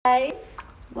Guys,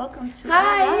 welcome to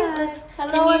hi.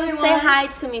 Hello, Can you everyone. say hi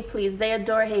to me, please? They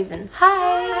adore Haven.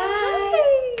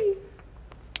 Hi.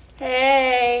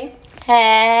 Hey.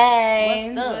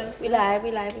 Hey. What's up? We live.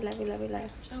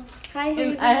 Hi,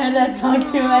 Haven. I heard that song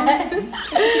too, man.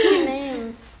 What's your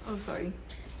name? Oh, sorry.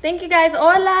 Thank you, guys.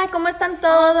 Hola, ¿cómo están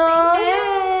todos?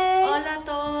 Hey. Hola a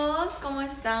todos, ¿cómo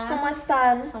están? ¿Cómo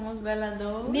están? Somos Bella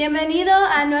 2. Bienvenido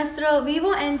a nuestro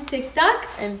vivo en TikTok.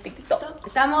 En TikTok.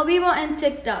 Estamos vivo en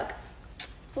TikTok.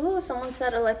 Ooh, someone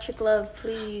said electric love,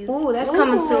 please. Ooh, that's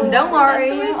coming soon. Don't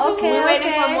worry. Okay, We're waiting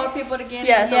okay. for more people to get in.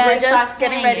 Yes, Yes, we're just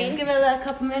getting ready. Let's give it a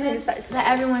couple minutes. Let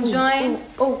everyone join.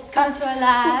 Come to our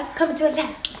live. Coming to a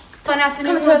live. Fun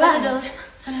afternoon. Coming to our with live.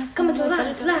 Bella Coming to a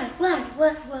live.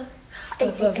 Live.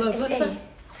 Hey.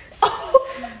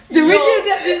 Did we do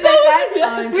that? Did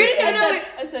that? We didn't know it.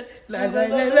 I said, live.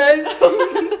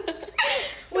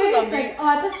 Wait a second. Oh,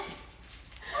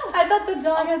 I thought the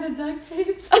dog had the duct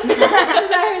tape. I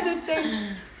heard the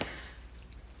tape.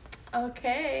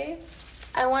 Okay.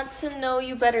 I want to know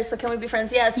you better, so can we be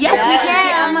friends? Yes. Yes, we yes.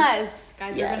 can.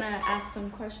 Guys, Yes. we're gonna ask some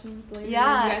questions later.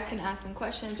 Yeah. You guys can ask some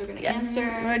questions. We're gonna Yes. answer.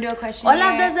 We're gonna do a question.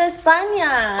 Hola here. desde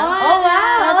España. Oh,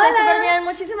 wow. Estoy Hola. súper bien.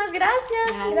 Muchísimas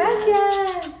gracias.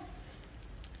 Gracias.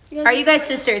 Are you guys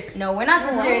sisters? No, we're not No,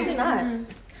 sisters. we're not.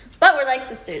 But we're like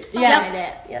sisters.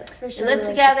 Yes. Yes, for sure. We live we're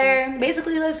like together, sisters.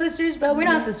 basically like sisters, but we're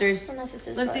not sisters. We're not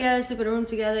sisters. Live but- together, sleep in a room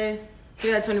together.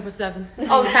 Together 24/7.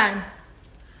 All the time.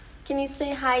 Can you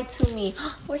say hi to me?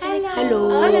 Where did it go? Hello.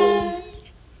 Hola.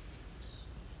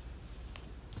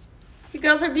 You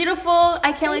girls are beautiful.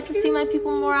 I can't wait to see my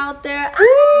people more out there.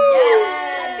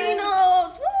 Yes.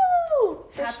 Latinos. Woo!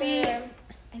 For Happy sure.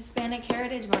 Hispanic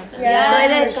Heritage Month. Yes. Soy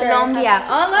de for sure. Colombia.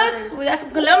 Oh, look. We got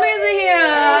some Colombians in here.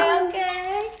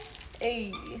 Okay.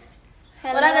 Hey.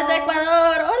 Hello. Hola desde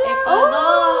Ecuador. Hola.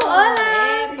 Ecuador. hola.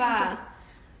 Epa.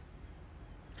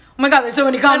 Oh my god, there's so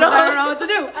many comments. I don't know what to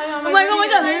do. I'm like, oh my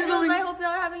god, Hi, there's so girls. I many. hope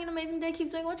y'all are having an amazing day. Keep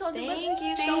doing what y'all do. Thank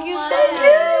you so Thank you much. so much.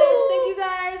 Thank you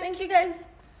guys. Thank you guys.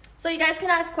 So you guys can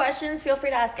ask questions. Feel free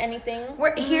to ask anything.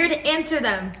 We're here to answer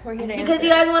them. We're here to Because answer.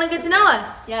 you guys want to get to know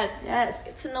us. Yes. Yes.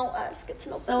 Get to know us. Get to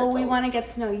know. So we want to get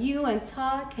to know you and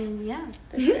talk and yeah.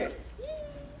 for sure.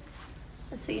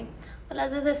 Let's see. Hola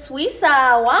desde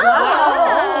Suiza. Wow.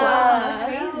 Wow, that's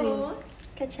crazy.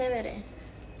 Qué chévere.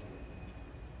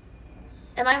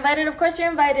 Am I invited? Of course you're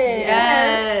invited.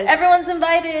 Yes. Everyone's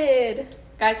invited.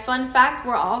 Guys, fun fact,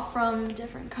 we're all from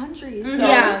different countries. So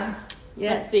Yeah.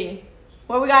 let's see.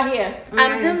 What we got here?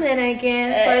 I'm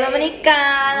Dominican. Soy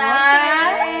Dominicana.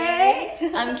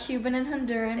 Okay. I'm Cuban and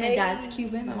Honduran. My dad's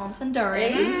Cuban. My mom's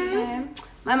Honduran. Okay.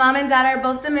 My mom and dad are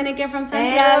both Dominican from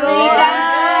Santiago.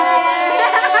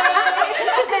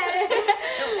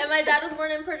 And my dad was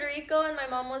born in Puerto Rico, and my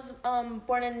mom was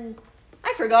born in.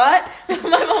 I forgot. My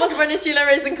mom was born in Chile,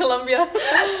 raised in Colombia.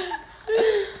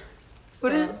 So,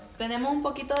 tenemos un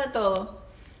poquito de todo.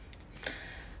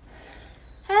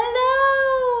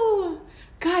 Hello.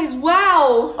 Guys,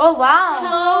 wow. Oh wow.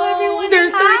 Hello, everyone.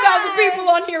 There's Hi. 3,000 people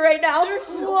on here right now.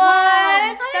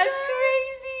 What? That's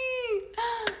crazy.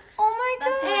 Oh my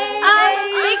god.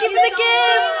 Thank you for the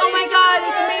gift. Oh my god,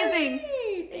 it's amazing.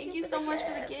 Thank you so much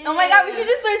for the gift. Oh my god, we should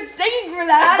just start singing for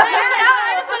that.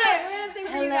 I just wanna. We're gonna sing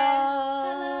for Hello. you guys.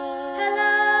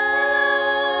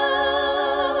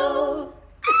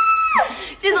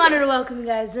 Just wanted to welcome you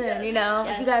guys in. You know,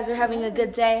 if you guys are having a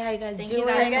good day, how you guys doing? you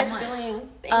guys How you so guys much. doing?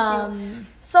 Thank you.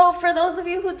 So for those of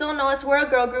you who don't know us, we're a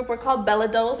girl group. We're called Bella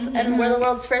Dos, and we're the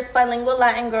world's first bilingual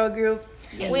Latin girl group.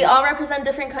 We all represent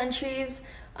different countries.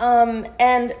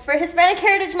 And for Hispanic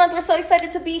Heritage Month, we're so excited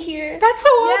to be here. That's so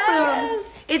awesome. Yes.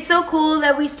 It's so cool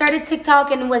that we started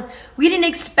TikTok and like we didn't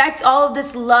expect all of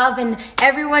this love and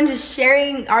everyone just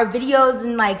sharing our videos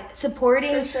and like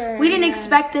supporting. For sure, We didn't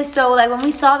expect this, so like when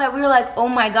we saw that, we were like, oh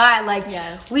my god, like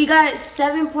Yes. we got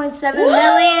 7.7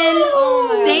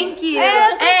 million. Thank you.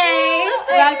 Hey,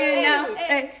 rocking now.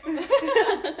 Hey.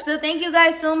 So thank you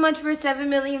guys so much for 7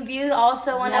 million views.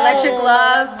 Also on Electric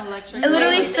Love. Electric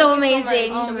Literally Love. so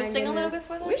amazing. Should we sing a little bit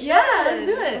for them? Yeah, let's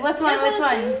do it. Which one? Which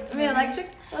one? I mean, electric.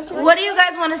 What do you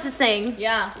guys want us to sing?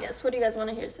 Yeah. Yes, what do you guys want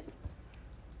to hear sing?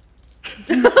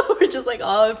 We're just like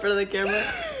all in front of the camera.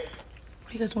 What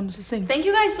do you guys want us to sing? Thank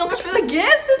you guys so much for the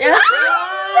gifts. This Yeah. is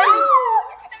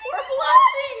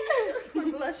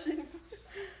We're blushing.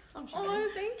 Oh,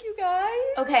 thank you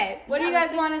guys. Okay. What do you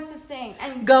guys want us to sing?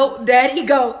 And go, daddy,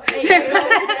 go.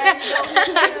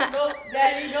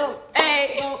 Daddy, go.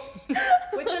 Hey.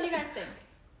 Which one do you guys think?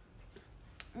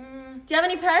 Do you have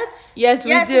any pets? Yes,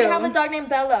 we yes, do. we have a dog named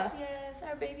Bella. Yes,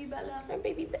 our baby Bella. Our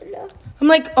baby Bella. I'm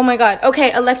like, oh my god.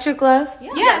 Okay, Electric Love.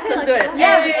 Yes, let's do it.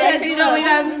 Yeah, because you know we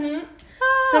got.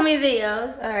 So many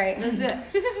videos. All right. Let's do it.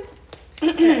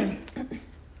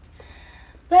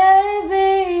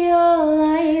 Baby, you're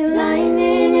like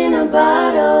lightning in a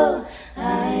bottle.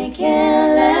 I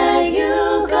can't let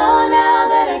you go now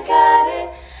that I got it.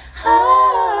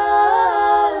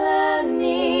 All I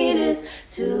need is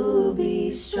to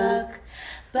be struck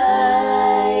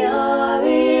by your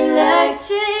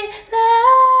electric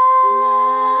light.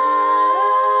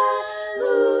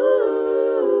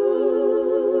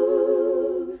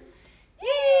 Ooh.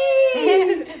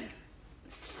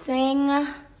 Sing.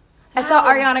 I saw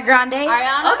Ariana Grande.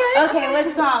 Ariana? Okay,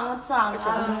 what song?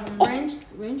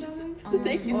 Range over?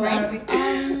 Thank you, Maybe.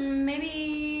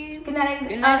 Good night.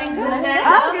 Good night and go. Good night and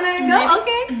Oh, good night and go.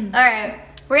 Okay. All right,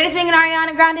 we're gonna sing an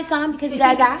Ariana Grande song because you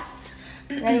guys asked.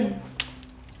 Ready?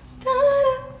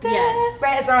 Yes.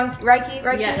 Right, it's wrong. Right key.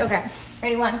 Yes. Okay.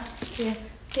 Ready? 1, 2,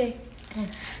 3.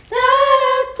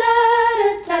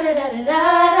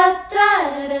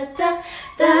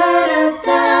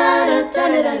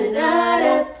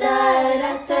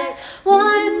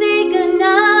 Wanna say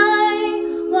goodnight,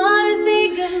 wanna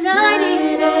say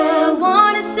goodnight,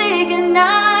 wanna say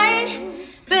goodnight,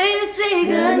 baby, say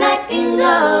goodnight and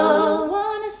go.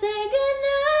 Wanna say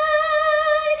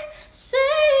goodnight, say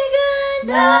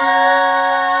goodnight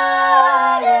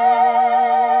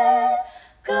and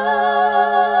go.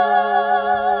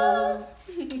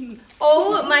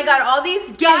 Oh my God, all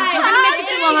these gifts. We're gonna make it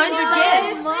to 100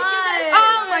 gifts.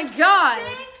 Oh my God.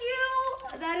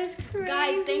 That is crazy.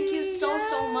 Guys, thank you so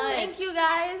much. Thank you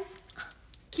guys.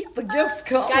 Keep the gifts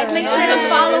coming. Guys, make sure to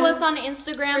follow us on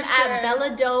Instagram For sure. at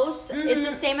Belladose. It's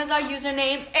the same as our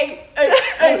username.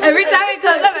 Every time it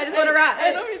comes up, I just want to rock.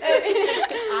 I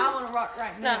want to rock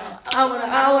right now. I want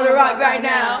to rock right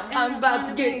now. I'm about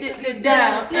to get it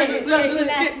down.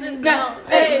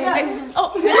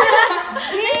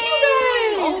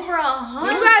 Over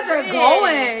 100. You guys are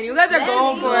going. You guys are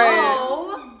going for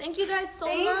it. Thank you guys so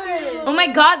much. Oh my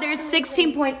God, there's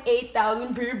 16.8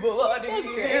 thousand people on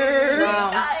here.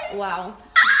 Wow.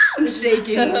 I'm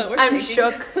shaking. I'm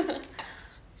shook.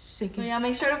 So yeah,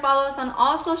 make sure to follow us on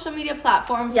all social media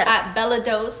platforms at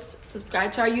Belladose.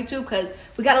 Subscribe to our YouTube because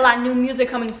we got a lot of new music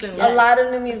coming soon. A lot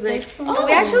of new music. Oh,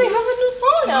 we actually have a new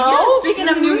song. Yeah, speaking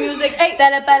of new music, hey,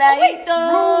 Dale paradito.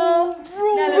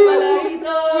 dale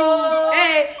baladito.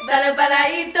 Hey, dale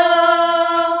paradito.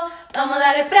 Vamos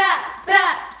dale pra, pra,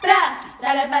 pra.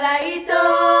 Dale paradito.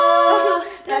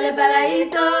 Dale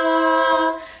paradito.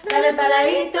 Dale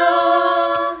paradito.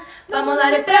 Vamos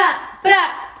dale pra,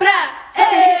 pra, pra.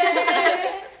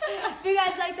 Hey. If you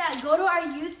guys like that, go to our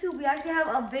YouTube. We actually have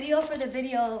a video for the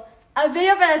video. A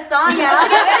video for the song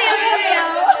out. A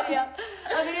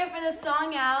video for the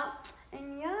song out.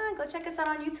 And yeah, go check us out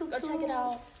on YouTube too. Check it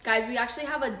out. Guys, we actually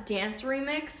have a dance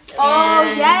remix. Oh,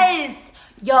 and yes.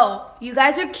 Yo, you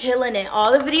guys are killing it.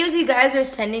 All the videos you guys are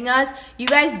sending us, you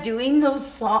guys doing those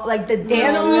songs, like the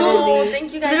dance moves.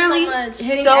 Thank you guys Literally so much.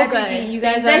 so good. You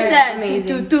guys They are said,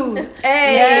 amazing. do.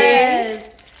 Hey.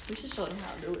 Yes. We should show them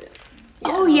how to do it.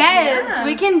 Oh, yes.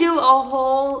 We can do a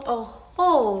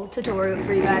whole tutorial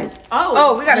for you guys.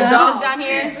 Oh, We got a dog down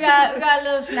here. We got a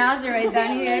little schnauzer right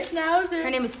down here. Her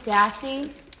name is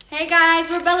Sassy. Hey guys,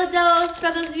 we're Belladose.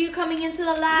 For those of you coming into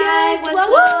the live, Yes, what's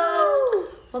woo! up?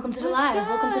 Welcome to the live.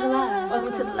 Welcome to the live.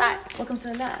 Welcome to the live. Welcome to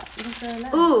the live. Welcome to the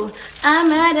live. Ooh, I'm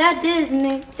mad at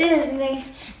Disney.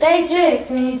 They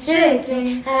tricked me.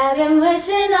 I've been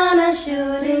wishing on a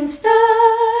shooting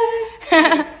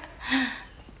star.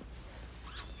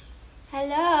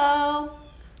 Hello.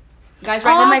 Guys,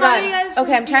 Oh my now, God.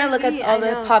 Okay, I'm trying to look at all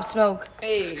the Pop Smoke.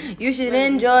 Hey. You should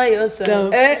enjoy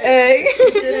yourself.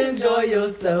 You should enjoy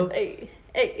yourself. Hey.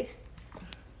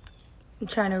 I'm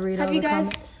trying to read all Have you the guys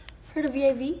comments. heard of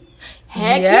VAV?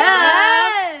 Heck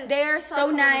Yes. They are so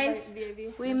nice.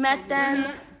 We met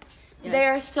them. Yes. They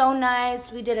are so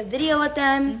nice. We did a video with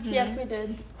them. Yes, we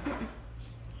did.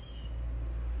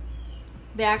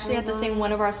 They actually had to sing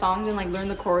one of our songs and like learn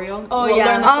the choreo. Oh, Well, yeah.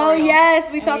 learn the choreo.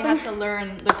 yes, we And taught we them. had to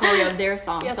learn the choreo of their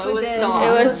song. Yes, so we it was did. so It awesome.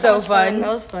 It was so That fun.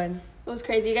 was fun. It was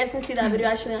crazy. You guys can see that video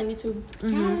actually on YouTube.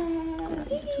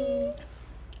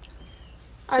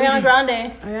 Ariana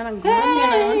Grande. Ariana Sing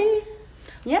another one.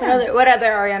 Yeah. What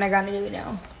other Ariana Grande do we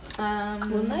know?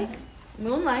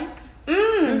 Moonlight.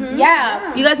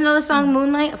 Yeah. You guys know the song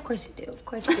Moonlight? Of course you do. Of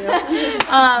course you do.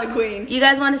 The queen. You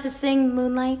guys want us to sing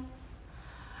Moonlight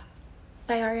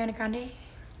by Ariana Grande?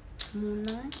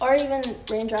 Or even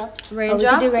Raindrops.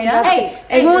 Raindrops? Raindrops? Yeah.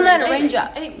 Hey, moonlight or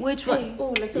raindrops? Which one?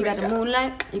 Ooh, let's You got the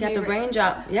moonlight. You got the Maybe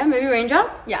raindrop. Yeah, maybe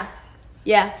raindrop. Yeah.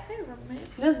 Yeah.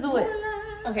 Let's do it.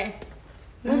 Okay.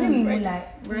 Maybe Moonlight.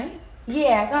 Right?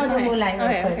 Yeah, I gotta do Moonlight real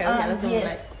Okay, quick. let's do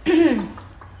yes.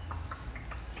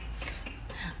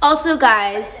 Also,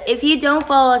 guys, if you don't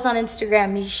follow us on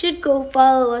Instagram, you should go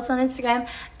follow us on Instagram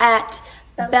at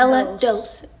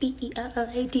Bellados.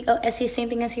 BELLADOS. Same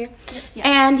thing as here. Yes.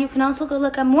 And you can also go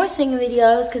look at more singing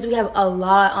videos because we have a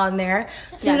lot on there.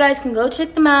 So you guys can go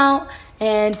check them out.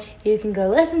 And you can go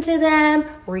listen to them,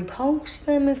 repost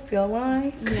them if you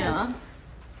like. Yeah.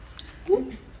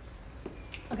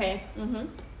 Okay.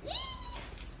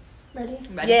 Ready?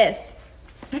 Yes.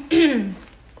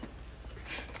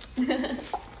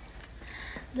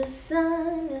 The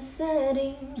sun is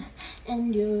setting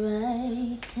and you're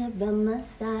right by my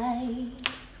side.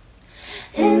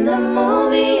 And the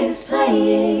movie is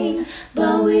playing,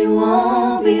 but we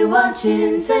won't be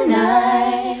watching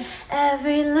tonight.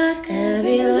 Every look,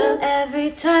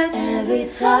 every touch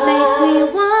makes me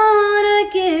wanna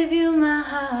give you my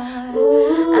heart.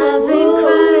 Ooh. I've been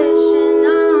crushing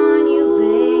on you,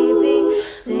 baby.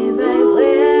 Stay right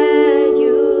where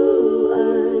you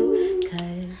are,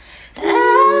 'cause I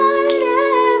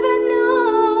never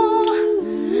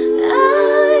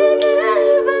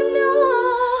knew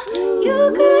you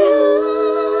could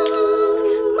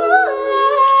hold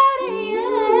moonlight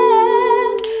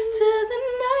and to the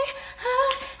night I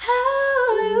held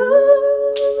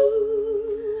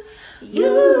you.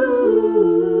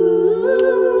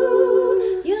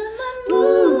 You're my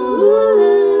moonlight,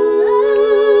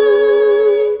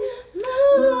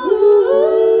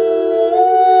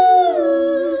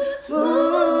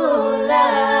 moonlight.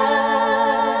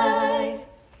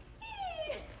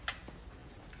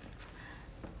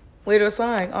 Later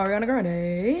song, Ariana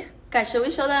Grande. Guys, should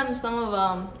we show them some of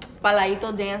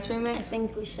Baladito dance remix? I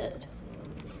think we should.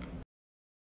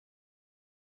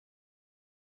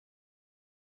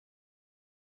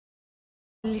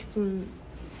 Listen.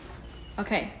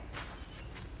 Okay.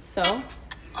 So.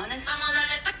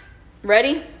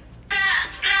 Ready?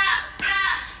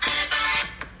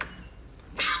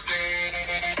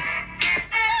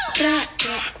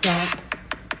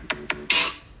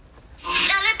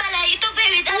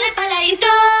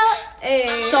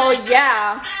 So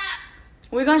yeah,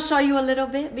 we're gonna show you a little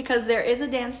bit because there is a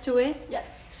dance to it.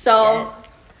 Yes. So,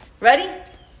 ready?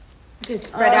 Just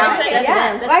spread out.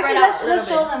 Let's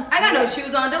show them. I got no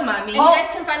shoes on, don't mind me. And you guys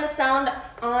can find the sound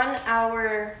on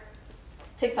our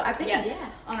TikTok page. Yes.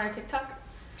 On our TikTok.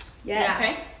 Yes.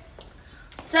 Okay.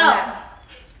 So,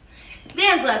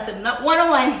 dance lesson,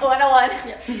 101. 101.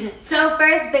 So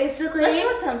first, basically. Let's show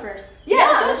it to them first.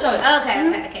 Yeah, let's show it.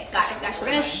 Okay. Got it. We're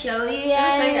gonna show you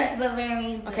guys. But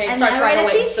very. Okay, and starts right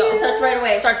away. So Starts right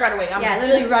away. Starts right away. Yeah,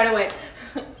 literally right away.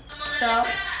 So.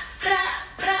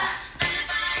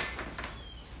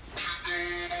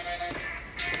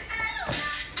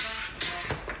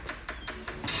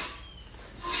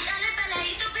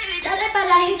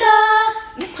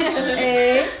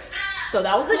 So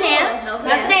that was the dance.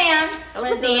 That was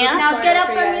the dance. Now get up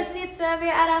from your seats wherever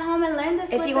you're at home and learn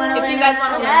this. If you want to learn. If you guys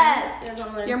want to learn.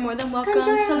 Yes. You're more than welcome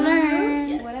to learn.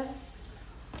 Yes. Whatever.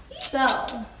 So,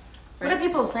 what are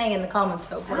people saying in the comments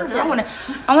so far? I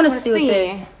want to see what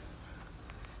they.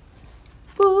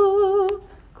 Ooh,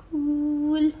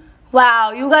 cool.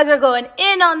 Wow, you guys are going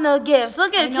in on the gifts.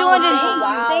 Look at 200.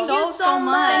 Wow. Thank you so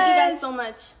much. Thank you guys so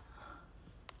much.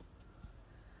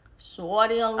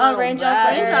 Shorty a little raindrops,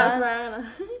 bad. Raindrops, Brianna.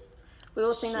 We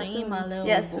will sing that soon.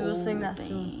 Yes, we will sing that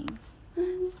soon.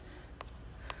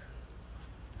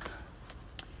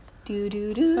 Do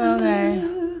do do. Okay.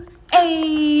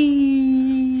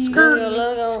 Hey. Skirt.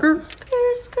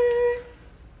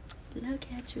 Look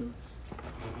at you.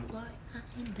 Boy, I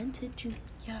invented you.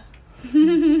 Yeah.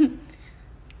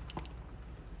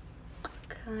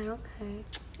 Okay.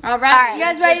 All right. You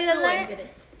guys ready to learn?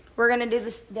 We're gonna do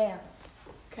this dance.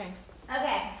 Okay.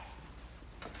 Okay.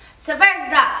 So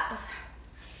first off,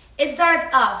 it starts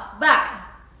off by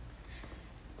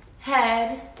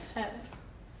head,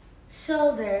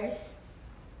 shoulders,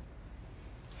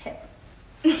 hip.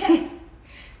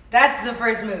 That's the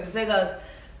first move. So it goes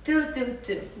 2, 2,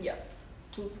 2. Yep.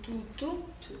 2, 2, 2,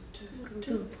 2, 2,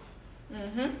 2.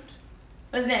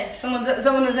 What's next? Someone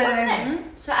was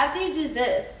saying. So after you do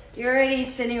this, you're already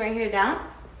sitting right here down.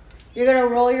 You're gonna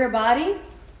roll your body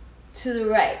to the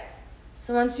right.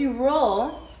 So once you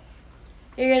roll,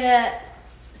 you're gonna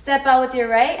step out with your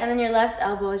right, and then your left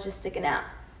elbow is just sticking out.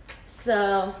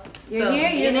 So you're here.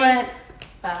 You just want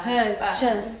to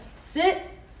just sit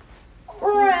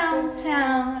around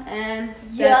town and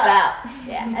step out.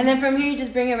 Yeah. And then from here, you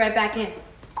just bring it right back in,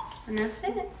 and that's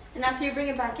it. And after you bring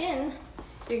it back in,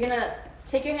 you're gonna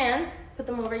take your hands, put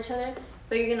them over each other,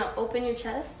 but you're gonna open your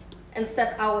chest and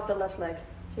step out with the left leg.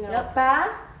 You know? Yep.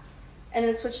 Ba. And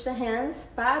then switch the hands,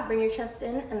 bring your chest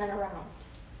in, and then around.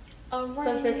 So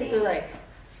it's basically like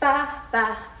Ba,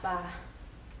 ba, ba.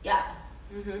 Yeah.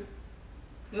 Mm-hmm.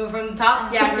 You go from the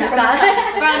top? Yeah, from the top.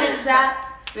 Front and top.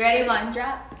 Ready? 1,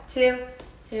 drop. 2,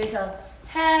 3, so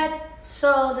head,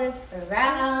 shoulders,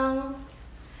 around,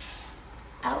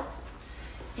 out,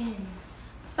 in.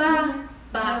 Ba,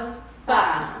 ba,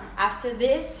 ba. After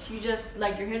this, you just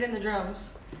like you're hitting the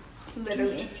drums.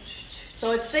 Literally.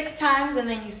 So it's 6 times and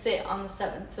then you sit on the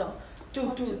 7th. So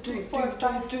 2, 2, 3, 4,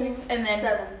 5, 6, and then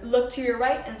 7. look to your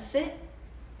right and sit,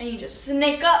 and you just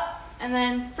snake up, and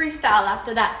then freestyle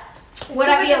after that.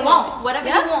 Whatever you want. Whatever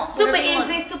you want. Super whatever you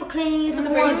easy, want. super clean, Super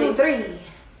super 1, easy. 2, 3.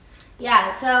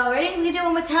 Yeah, so ready? We can do it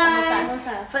one more time. One more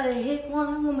time. For the hit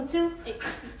 1, 1 more 2.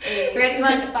 Ready?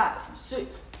 1, 5, 6,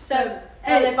 7,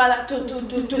 8, 2, 2,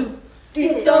 2, 2.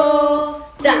 Tito,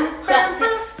 da, da,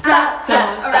 da,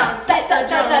 da, around, da, da, da,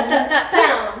 da, da, da,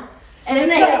 Sound. And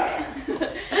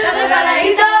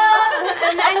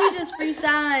then you just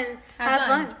freestyle and have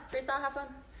fun. Freestyle, have fun.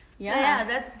 So yeah,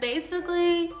 that's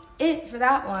basically it for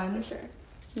that one. For sure.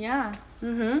 Yeah.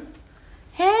 Mm-hmm.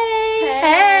 Hey.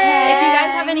 If you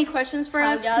guys have any questions for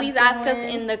us, y'all please ask us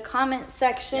doing? in the comment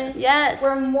section. Yes.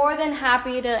 We're more than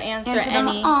happy to answer them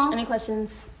any. all. Any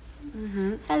questions?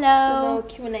 Mm-hmm. Hello.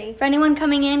 Q&A. For anyone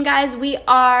coming in, guys, we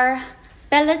are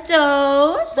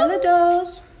Bellados.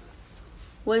 Bellados.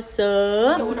 What's Yo,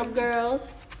 up? what up,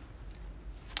 girls?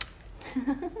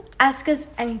 Ask us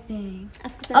anything.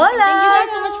 Ask us Hola. anything. Thank you guys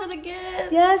so much for the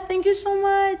gift. Yes, thank you so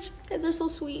much. You guys are so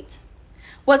sweet.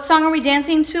 What song are we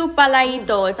dancing to?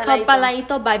 Palaito. It's called Palaito.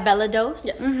 Palaito by Bellados.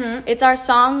 Yes. Mm-hmm. It's our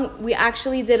song. We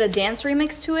actually did a dance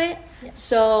remix to it. Yes.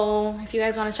 So if you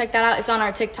guys want to check that out, it's on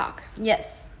our TikTok.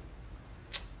 Yes.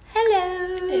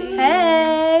 Hello.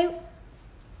 Hey.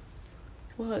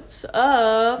 What's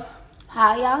up?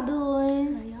 How y'all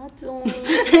doing? How y'all doing?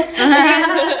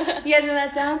 You guys know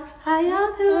that sound? How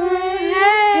y'all doing?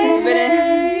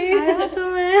 Hey. How y'all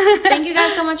doing? Thank you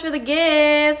guys so much for the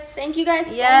gifts. Thank you guys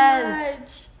Yes. so much.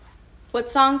 What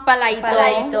song? Palaito.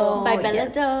 Palaito, By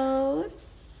yes. Bellados.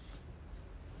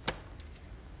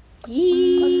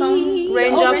 What song?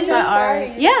 Raindrops by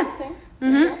Ari. Yeah.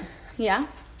 Mm-hmm. Yeah.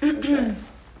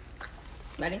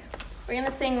 Ready? We're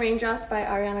gonna sing Raindrops by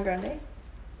Ariana Grande.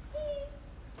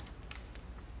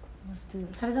 Let's do it.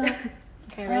 How does that?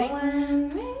 Okay, ready?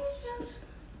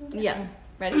 Yeah.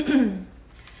 Ready?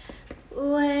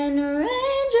 When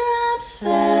raindrops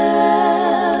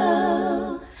fell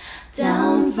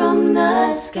down from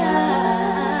the sky,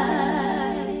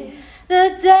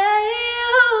 the day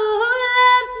you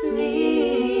left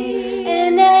me,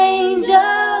 an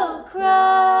angel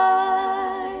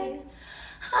cried.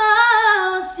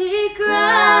 Oh, she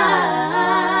cried.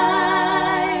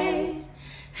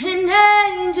 An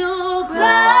angel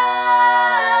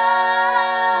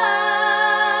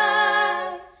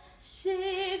cried.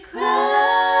 She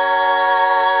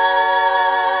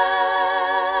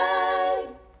cried.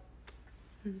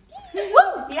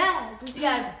 Woo! Yes, let's you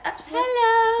guys.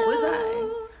 Hello. Was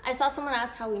I saw someone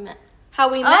ask how we met. How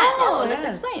we met. Oh, Let's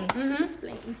yes. explain. Let's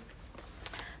explain.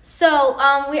 So,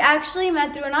 we actually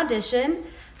met through an audition.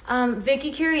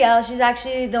 Vicky Curiel, she's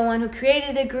actually the one who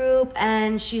created the group,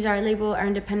 and she's our label, our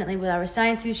independent label that we're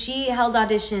signed to. She held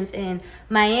auditions in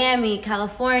Miami,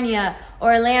 California,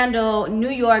 Orlando, New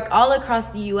York, all across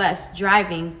the U.S.,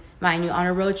 driving, mind you, on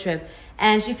a road trip.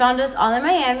 And she found us all in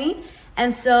Miami,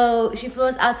 and so she flew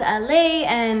us out to L.A.,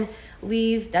 and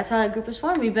that's how that group was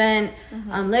formed. We've been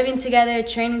living together,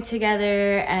 training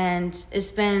together, and it's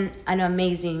been an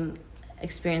amazing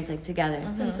experience together.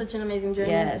 It's been such an amazing journey.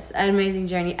 Yes, an amazing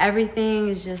journey. Everything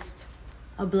is just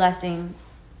a blessing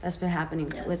that's been happening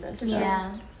with us. So.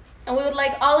 Yeah. And we would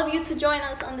like all of you to join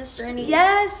us on this journey.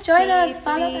 Yes, join us,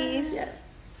 follow please. us. Yes.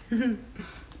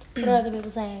 What are other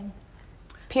people saying?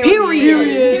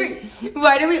 Period.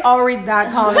 Why did we all read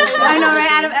that comment? I know,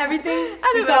 right? Out of everything,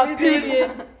 Out of everything.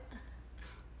 period.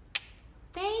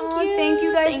 Thank Oh, you. thank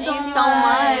you guys Thank so you much. so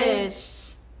much.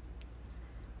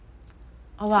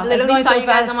 Oh wow, Literally that's saw going you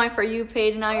so guys fast. on my For You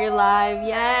page. Now you're live.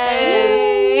 Yes.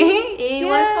 Hey. Hey, Yes.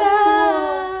 what's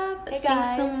up? Hey, Sing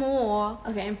guys. some more.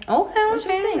 Okay. Okay, What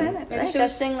should we sing? okay. Maybe should we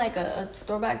sing like a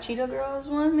throwback Cheetah Girls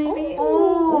one, maybe?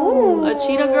 Ooh. A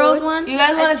Cheetah Girls one? You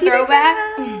guys want a Cheetah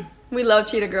throwback? We love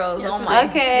Cheetah Girls. Yes, oh we my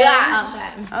Okay. gosh.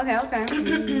 Okay. Okay.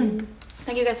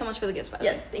 Thank you guys so much for the gifts, by the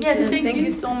way. Yes. Thank Yes, you. thank you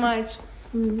so much.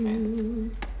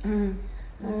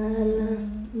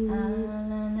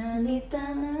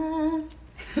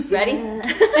 Ready?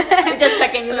 We're just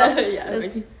checking.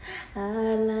 Yeah.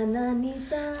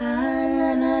 Nanita,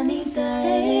 ella,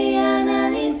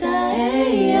 nanita,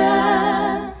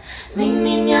 ella. Mi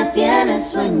niña tiene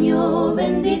sueño,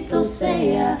 bendito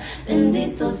sea,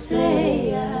 bendito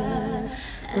sea.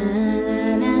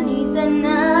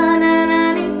 nanita, na, na,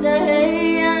 nanita,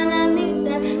 hey, ya,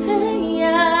 nanita, hey,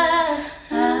 ya.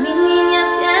 Mi niña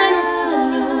tiene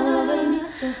sueño,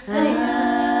 bendito sea.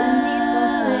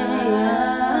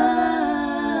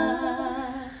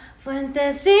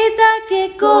 Fuentecita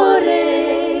que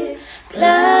corre,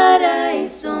 clara y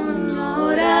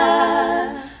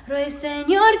sonora,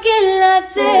 ruiseñor que en la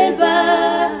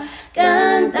selva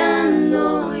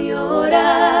cantando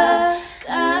llora,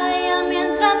 calla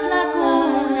mientras la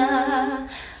cuna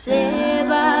se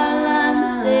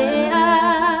balancea.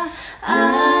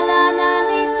 A la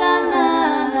nanita,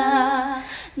 nana,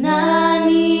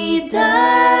 nanita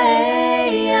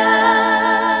ella.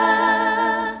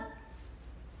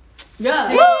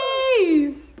 Hello.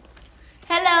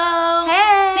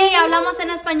 Hey. Sí, hablamos en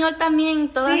español también.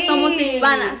 Todas Sí. somos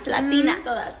hispanas, latinas.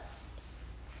 Todas.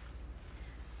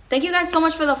 Thank you guys so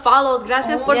much for the follows.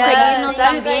 Gracias por seguirnos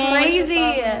that is también.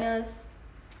 crazy.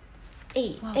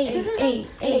 Ey,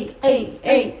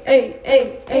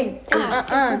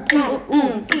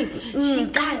 She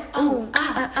got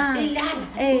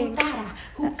it,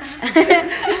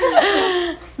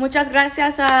 Muchas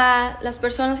gracias a las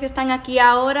personas que están aquí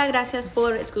ahora. Gracias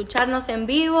por escucharnos en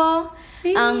vivo.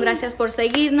 Sí. Gracias por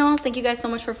seguirnos. Thank you guys so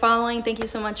much for following. Thank you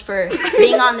so much for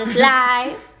being on this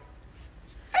live.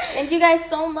 Thank you guys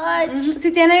so much.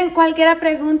 Si tienen cualquier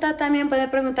pregunta, también pueden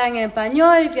preguntar en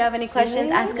español. If you have any questions,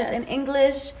 ask us in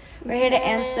English. We're here to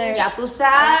answer Ya tú all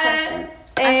sabes. questions.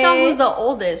 I saw who's the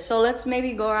oldest, so let's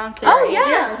maybe go around to Oh our ages.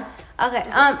 yeah. Okay.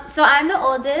 So I'm the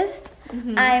oldest.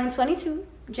 I'm 22.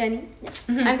 Jenny.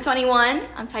 I'm 21.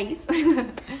 I'm Thais.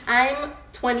 I'm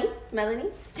 20, Melany.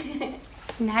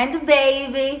 And I'm the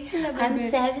baby. I'm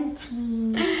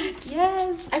 17.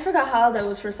 Yes. I forgot how old I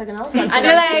was for a second. I was about to say I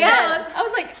know, what she like, said. I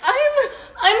was like,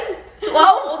 I'm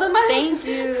 12. Old am I? Thank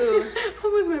you.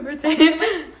 What was my birthday?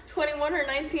 21 or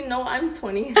 19? No, I'm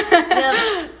 20.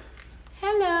 Yep.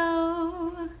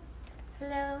 Hello.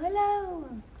 Hello, hello.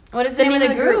 What is the The name of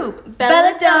the group?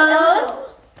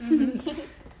 Bellados.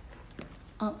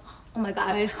 Oh my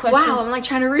god. These questions. Wow, I'm like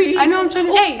trying to read. I know I'm trying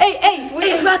to. Hey, hey.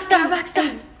 Rockstar,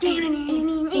 rockstar. We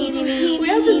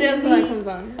have to dance when that comes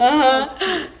on.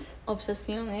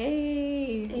 Obsesión.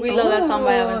 Hey. We love that song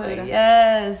by Aventura.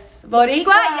 Yes.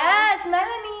 Boricua, yes.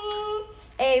 Melany.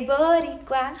 Hey,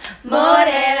 Boricua.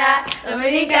 Morena,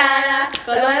 Dominicana,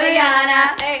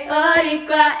 colombiana. Hey,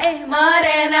 Boricua, hey,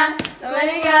 morena,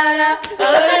 Dominicana,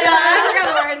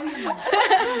 colombiana.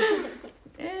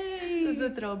 Hey. This is a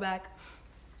throwback.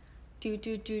 Do.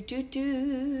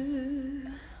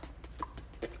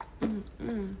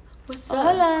 What's up?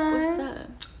 Hola. What's up?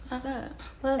 What's up?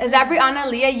 Is that Brianna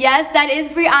Leah? Yes, that is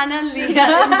Brianna Leah.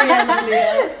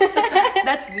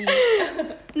 That's me.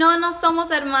 No, no somos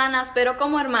hermanas, pero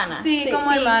como hermanas. Sí,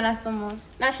 como hermanas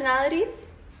somos. Nationalities?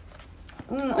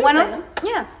 Bueno,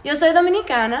 yeah. Yo soy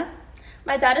dominicana.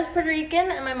 My dad is Puerto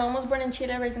Rican and my mom was born in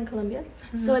Chile, raised in Colombia.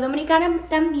 Soy dominicana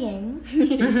también.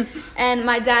 And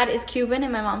my dad is Cuban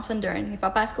and my mom's Honduran. Mi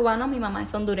papá es cubano, mi mamá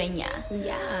es hondureña.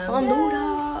 Yeah.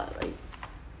 Honduras.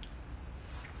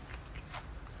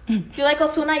 Do you like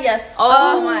Ozuna? Yes.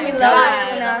 Oh my we God.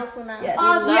 love Ozuna. Yes.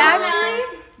 Oh, We yeah. actually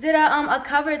did a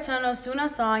cover to an Ozuna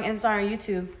song and it's on our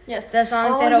YouTube. Yes. The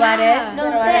song Te yeah. Robaré No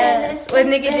te with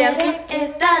Nicky Jam.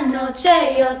 Esta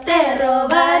noche yo te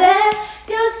robaré.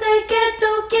 Yo sé que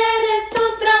tú quieres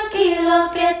un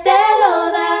tranquilo que te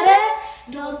lo daré.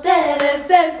 No te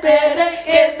desesperes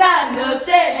que esta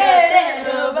noche yo te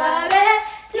robaré.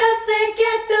 Yo sé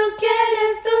que tú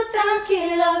quieres tu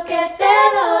tranquilo que te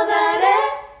lo daré.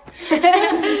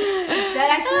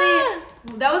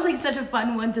 That was like such a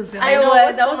fun one to film. I know, was.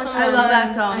 it's That so was much so fun. much I love fun.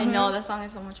 that song. I know, that song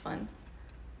is so much fun.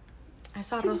 I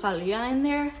saw Rosalia in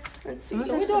there. Let's see.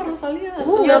 Rosalia.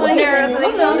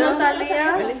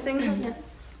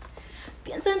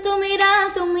 Pienso en tu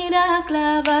mirada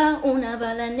clava una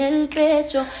bala en el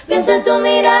pecho. Pienso en tu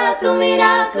mirada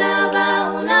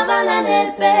clava una bala en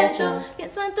el pecho.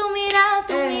 Pienso en tu mirada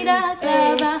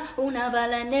clava una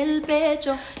bala en el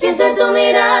pecho. Pienso en tu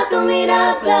mirada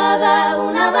clava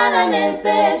una bala en el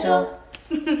pecho.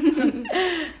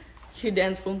 You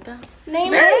dance punta?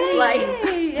 Names,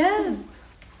 Slice. Yes.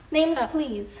 Names,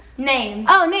 please. Names.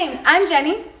 Oh, names. I'm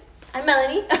Jenny. I'm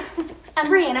Melany. I'm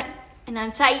Brianna. And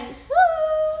I'm Thais.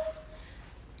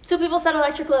 Two people said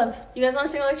Electric Love. You guys want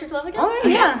to sing Electric Love again? Oh,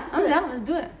 yeah. I'm down. Let's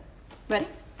do it. Ready?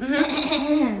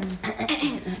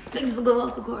 Fix the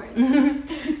vocal cords.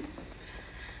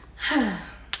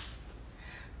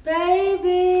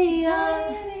 Baby,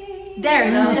 there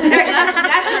we go.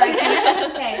 That's right.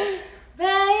 Okay.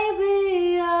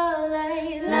 Baby, you're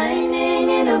like lightning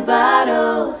in a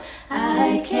bottle. I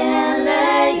I can't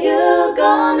let you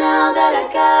go now that I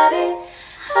got it.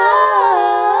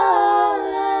 All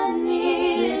I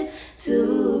need is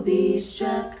to be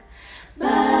struck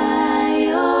by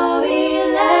your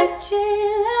electric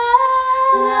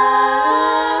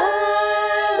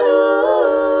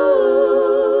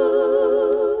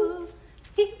light.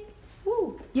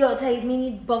 Ooh. Yo, Thais, me and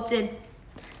you both did.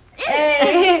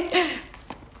 Hey.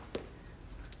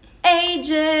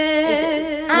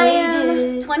 Ages. I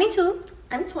am 22.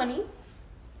 I'm 20.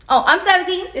 Oh, I'm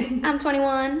 17. I'm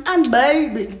 21. I'm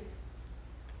baby.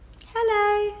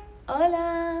 Hello.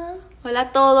 Hola. Hola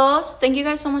todos. Thank you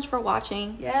guys so much for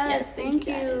watching. Yes, thank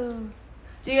you you.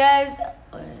 Do you guys?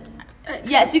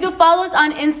 Yes, you can follow us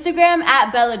on Instagram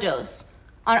at Bellados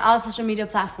on all social media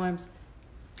platforms.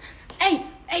 Hey.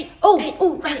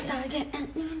 Rockstar again.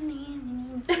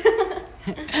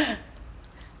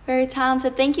 Very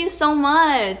talented. Thank you so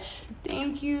much.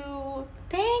 Thank you.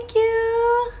 Thank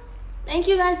you. Thank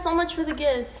you guys so much for the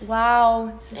gifts.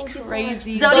 Wow, this is Thank you so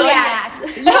crazy. much. Zodiacs.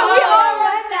 Yeah, we all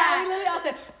read that. We literally all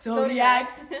said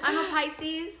Zodiacs. I'm a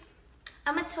Pisces.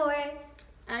 I'm a Taurus.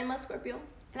 I'm a Scorpio.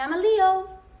 And I'm a Leo.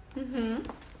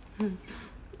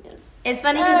 Yes. It's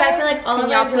funny because I feel like all Can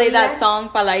of y'all our play that zodiacs- song,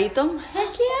 Paladito?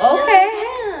 Heck yeah. Okay.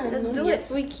 Yeah. Let's do Yes,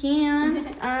 we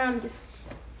can.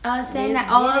 I was saying that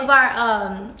all of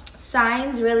our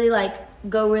signs really like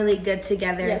go really good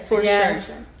together. Yes, for Yes.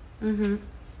 sure. Mm-hmm.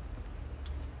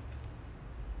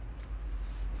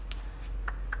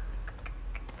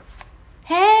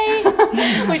 Hey.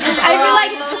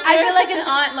 I feel like an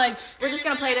aunt. Like We're just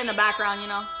gonna play it in the background, you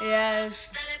know? Yes.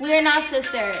 we are not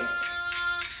sisters.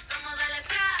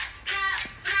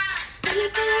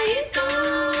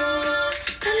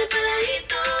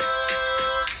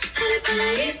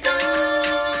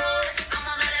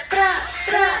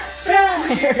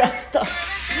 Here got stuck.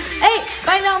 Hey,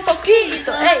 baila un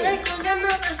poquito. Hey. Oh my God,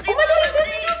 he's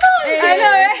dancing to song. I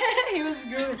know, right? He was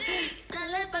good.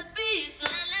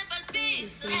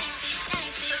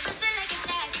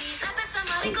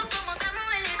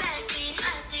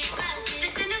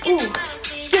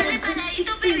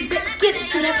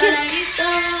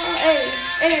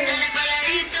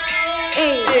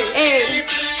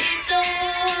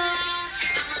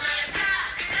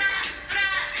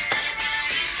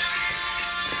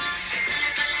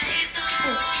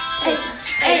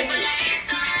 Hey.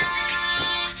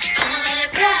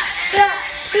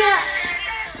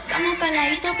 Vamos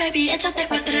paladito, baby, échate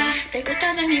para atrás. Te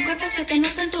gusta de mi cuerpo, se te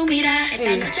nota en tu mirada.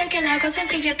 Esta noche el que la cosa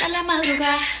sigue hasta la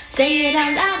madrugada. Say it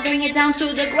out loud, bring it down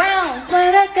to the ground.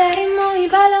 Muévete ritmo y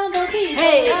baila un poquito.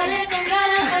 Hey. Dale con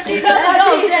ganas, pasito a Let's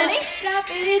go, pasito. Jenny.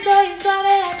 Rapidito y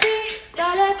suave así.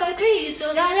 Dale pa'l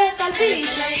piso, dale pa'l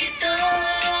piso.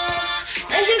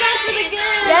 Thank you guys for the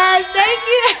gift. Yes, thank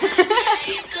you.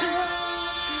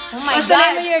 Oh my What's the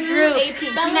God. name of your group?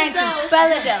 18, 19.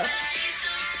 Bellados.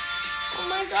 Oh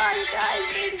my God, you guys,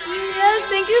 thank you. Yes,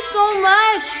 thank you so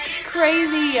much. It's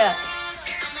crazy.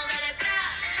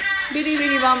 Bidi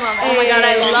bidi bum bum. Oh my god,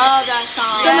 I love that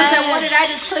song. Someone said, what did I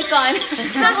just click on?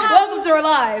 Welcome to our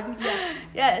live.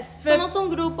 Yes. Somos un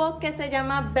grupo que se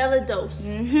llama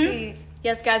Bellados.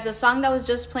 Yes, guys, the song that was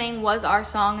just playing was our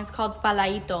song. It's called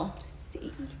Paladito.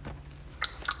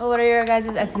 What are your guys'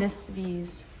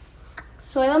 ethnicities?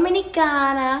 Soy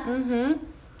dominicana.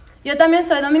 Yo también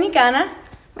soy dominicana.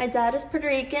 My dad is Puerto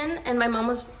Rican, and my mom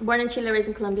was born in Chile, raised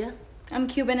in Colombia. I'm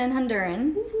Cuban and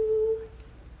Honduran.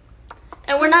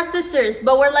 And we're not sisters,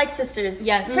 but we're like sisters.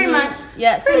 Yes. Pretty much.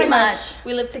 Yes. Pretty much.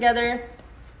 We live together,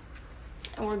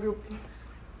 and we're a group.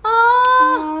 Oh,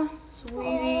 Oh,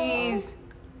 sweeties.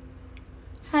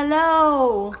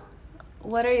 hello.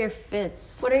 What are your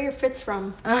fits? What are your fits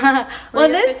from? Well, Where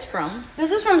your this fits from?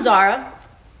 is from Zara.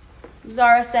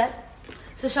 Zara set.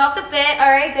 So show off the fit, all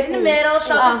right? Get in the middle,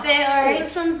 show off the fit, all right? This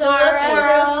is from Do a little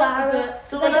twirl. Zara.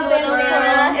 Do a little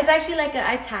twirl. It's actually like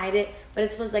I tied it, but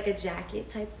it was like a jacket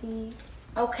type thing.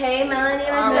 Okay, Melanie,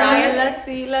 All let's right, see. let's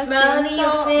see. Let's Melanie, see. you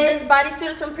So fit. this bodysuit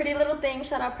is from Pretty Little Thing.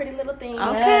 Shout out Pretty Little Thing.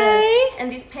 Okay. And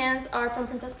these pants are from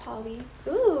Princess Polly.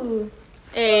 Ooh.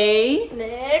 A.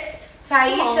 Next.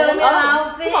 Thais, show them your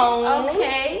outfit.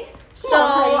 Okay. So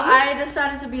Thais. I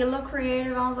decided to be a little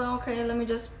creative. I was like, okay, let me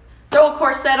just throw a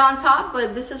corset on top.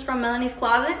 But this is from Melanie's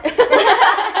closet. And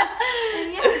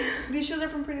yeah, these shoes are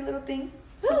from Pretty Little Thing.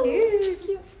 So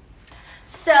cute.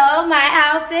 So my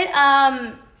outfit,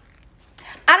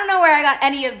 I don't know where I got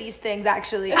any of these things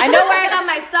actually. I know where I got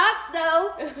my socks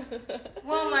though.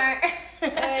 Walmart.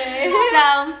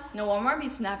 So No, Walmart be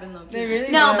snapping though. They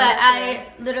really no, do. but I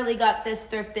literally got this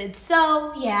thrifted.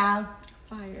 So yeah,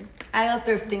 Fire. I go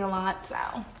thrifting a lot. So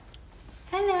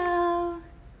hello.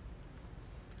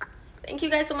 Thank you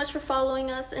guys so much for following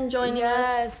us and joining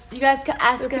us. You guys can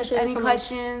ask We us appreciate it any so much.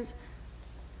 questions.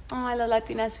 Oh, I love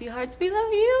Latina sweethearts. We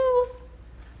love you.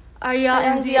 Are y'all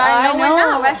NZR? NZR? No, we're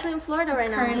not. We're actually in Florida right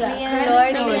now. Currently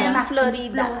in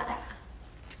Florida.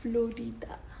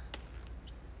 Florida.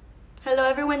 Hello,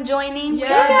 everyone joining.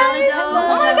 Yes.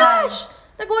 Oh my gosh,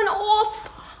 they're going off.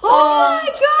 Oh my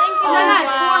god. Thank you Oh my guys.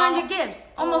 God, 400 gifts.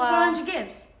 Almost wow. 400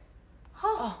 gifts.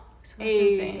 Oh, that's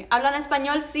Ey, insane. ¿Hablan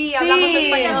español? Sí, Sí. hablamos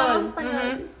Hablamos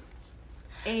español.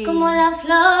 español. Como la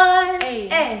flor.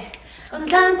 Ey. Con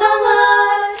tanto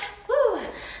amor.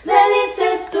 Me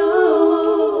dices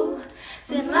tú.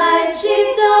 Se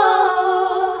marchitó.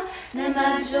 Me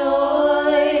marchó.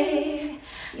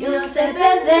 Y no sé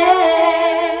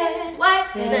perder.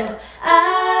 Pero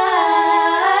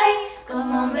ay,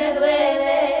 cómo me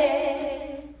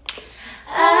duele.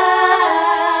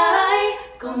 Ay,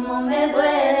 cómo me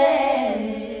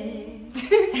duele. I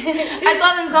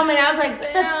saw them coming. I was like,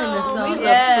 let's sing this song.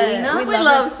 We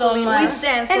love Selena. We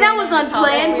stand And that was Selena. not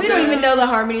planned. We don't even know the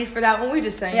harmonies for that one. We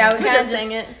just sang. Yeah, it. we kind of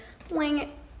sang it. wing it.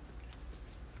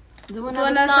 Do Do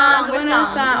another song.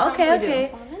 Okay,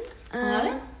 okay.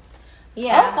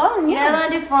 Yeah. Oh, falling, yeah.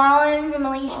 Melody Falling from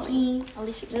Alicia Keys.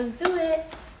 Let's do it.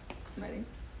 Ready?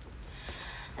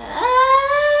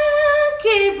 I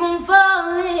keep on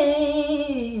falling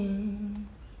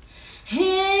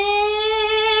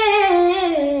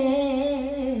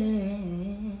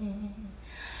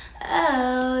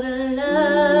out of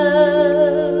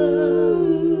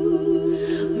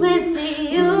love with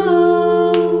you.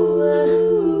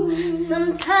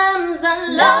 Sometimes I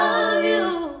love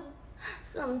you.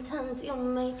 Sometimes you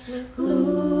make me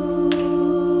blue.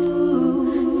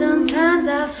 Sometimes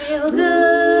I feel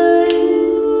good.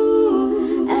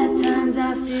 At times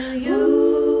I feel used.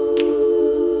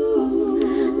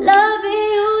 Loving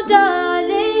you,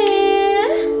 darling,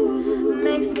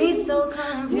 makes me so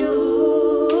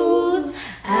confused.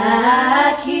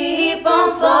 I keep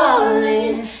on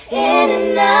falling in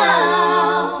and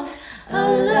out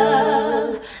of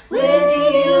love with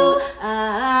you.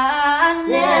 I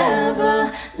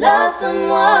never love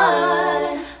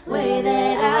someone way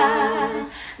that I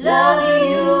love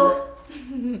you.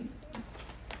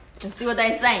 Let's see what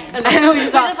they're saying. I know we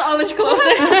saw. Just all much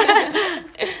closer.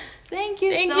 Thank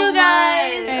you Thank so you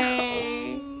guys.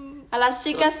 Hey. A las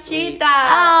chicas chitas.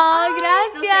 Oh, Nos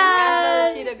encanta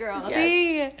gracias. Cheetah Girls.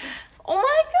 Sí. Oh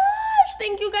my gosh,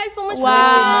 thank you guys so much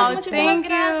Wow, for joining us. thank Muchísimas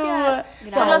gracias.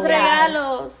 you. Por los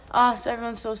regalos. Oh, so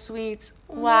everyone's so sweet.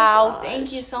 Wow.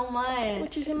 Thank you so much.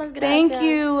 Muchísimas gracias. Thank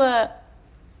you.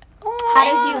 How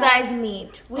did you guys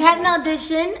meet? We had an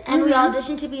audition, and we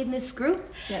auditioned to be in this group.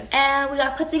 Yes. And we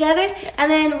got put together, and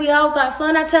then we all got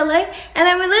flown out to LA, and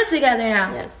then we live together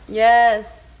now. Yes.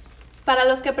 Yes. Para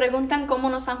los que preguntan cómo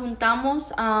nos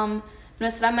juntamos,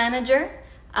 nuestra manager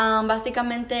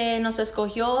básicamente nos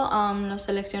escogió, nos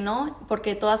seleccionó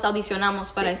porque todas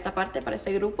audicionamos para esta parte, para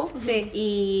este grupo. Sí.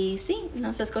 Y sí,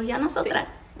 nos escogió a nosotras.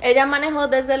 Ella manejó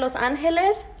desde Los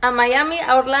Ángeles a Miami,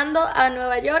 a Orlando, a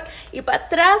Nueva York y para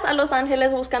atrás a Los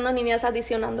Ángeles buscando niñas,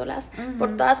 adicionándolas.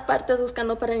 Por todas partes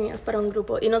buscando para niñas, para un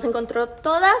grupo. Y nos encontró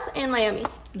todas en Miami.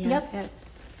 Yes. Yes.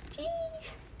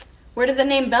 Where did the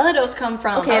name Bellados come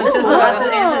from? Okay, This is about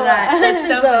to answer that. This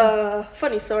is a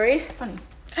funny story. Funny.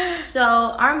 So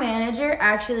our manager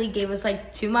actually gave us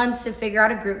like 2 months to figure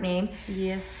out a group name,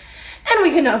 Yes. and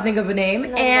we could not think of a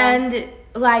name. And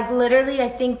like literally, I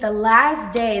think the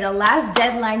last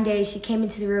deadline day, she came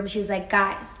into the room. She was like,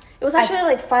 "Guys." It was actually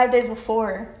like 5 days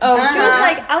before. Oh, She was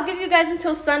like, I'll give you guys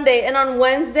until Sunday. And on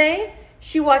Wednesday,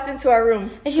 she walked into our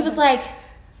room. And she was like,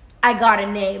 I got a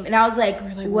name. And I was like,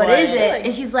 what is it? Like-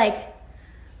 And she's like,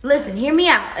 listen, hear me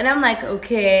out. And I'm like,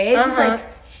 okay. And she's like,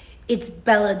 it's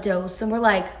Bellados. And we're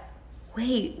like,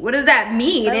 wait, what does that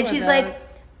mean? And she's like,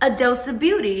 a dose of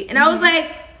beauty. And I was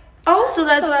like, oh, so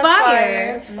that's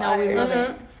fire. No, we love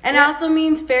it. And it also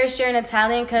means fair share in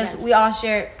Italian because we all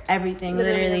share everything,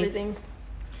 literally. everything.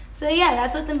 So yeah,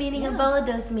 that's what the meaning of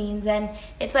Bellados means. And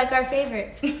it's like our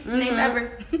favorite name ever.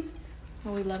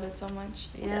 Oh, we love it so much.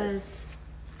 Yes.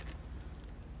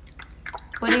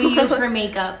 What do you use for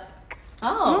makeup?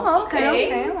 Oh,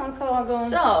 okay. I'll go.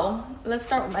 So, let's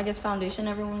start with, I guess, foundation.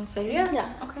 Everyone say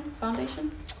Yeah. Okay,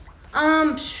 foundation.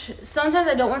 Sometimes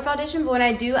I don't wear foundation, but when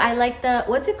I do, I like the,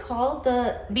 what's it called?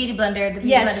 The, Beauty blender. The beauty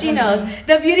yes, blender she knows. foundation.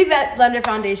 The Beauty Blender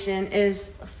foundation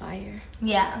is fire.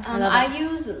 Yeah. love I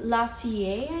use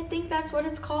Lacier, I think that's what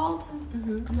it's called.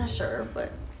 I'm not sure,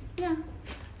 but yeah.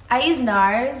 I use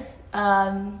NARS.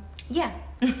 Yeah.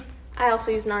 I also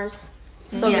use NARS.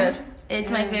 So Yeah. good. It's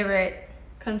my favorite.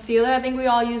 Concealer, I think we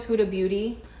all use Huda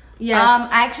Beauty. Yes.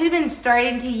 I actually been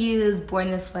starting to use Born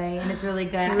This Way, and it's really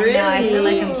good. Really? I know, I feel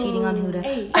like I'm cheating on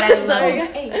Huda, but I love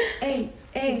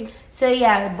it. So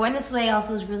yeah, Born This Way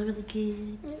also is really, really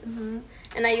good. Mm-hmm.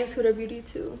 And I use Huda Beauty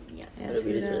too. Yes. Huda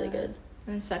Beauty is really good.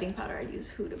 And setting powder, I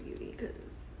use Huda Beauty because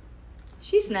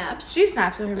she snaps. She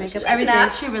snaps with her makeup. She Everything.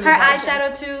 snaps. She really Her does.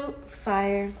 eyeshadow too.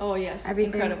 Fire. Oh yes,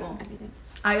 Everything. incredible. Everything.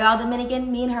 Are y'all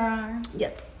Dominican? Me and her are.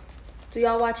 Yes. Do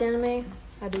y'all watch anime?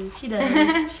 I do. She does.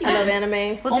 I love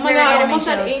anime. What's Oh your my favorite God, anime almost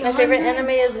at shows? 800. My favorite anime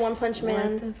is One Punch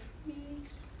Man. What the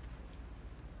freaks?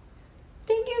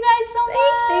 Thank you guys so much.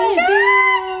 Thank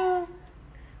you.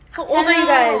 How old are you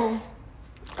guys?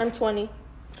 I'm 20.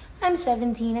 I'm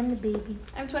 17. I'm the baby.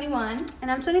 I'm 21. And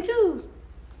I'm 22.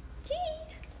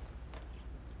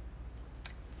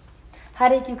 How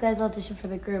did you guys audition for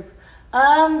the group?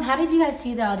 How did you guys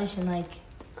see the audition like?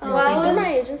 Well, I was in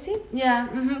my agency. Yeah.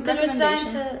 Because we're signed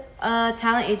to a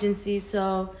talent agency,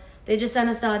 so they just sent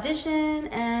us the audition,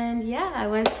 and yeah, I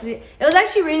went to the. It was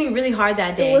actually raining really hard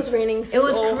that day. It was raining so It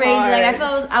was crazy. hard. Like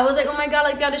I was like, oh my god,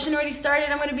 like the audition already started.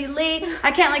 I'm gonna be late.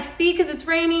 I can't like speak because it's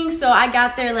raining. So I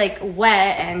got there like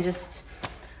wet and just.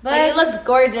 But you looked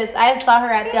gorgeous. I saw her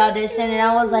at the audition, and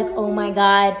I was like, oh my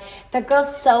god, that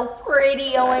girl's so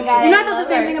pretty. Oh my god. You know, I I thought love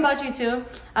the same her. thing about you too.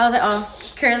 I was like, oh,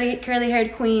 curly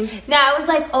haired queen. No, I was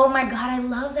like, oh my god, I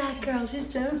love that girl. She's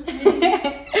so pretty.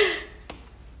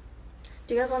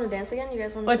 Do you guys want to dance again? You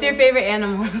guys want? What's your favorite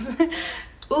animals?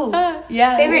 Ooh,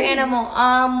 Yeah. favorite animal.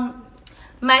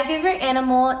 My favorite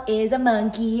animal is a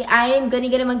monkey. I am gonna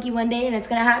get a monkey one day, and it's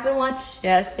gonna happen. Watch.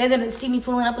 Yes. You guys are gonna see me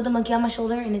pulling up with a monkey on my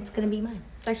shoulder, and it's gonna be mine.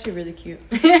 It's actually really cute.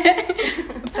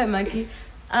 Pet monkey.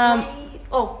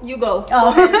 Oh, you go.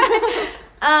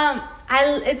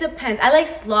 It depends. I like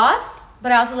sloths,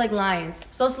 but I also like lions.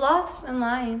 So sloths and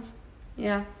lions.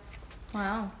 Yeah.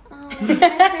 Wow. My favorite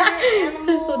animals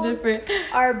They're so different.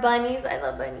 are bunnies. I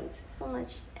love bunnies so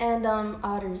much. And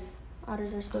otters.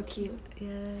 Otters are so cute.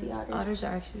 Yes. Sea otters. Otters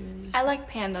are actually really. I like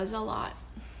pandas a lot.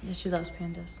 Yeah, she loves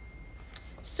pandas.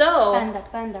 So,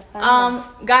 Panda.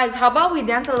 guys, how about we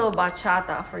dance a little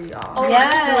bachata for y'all? Oh,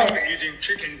 Yes. Eating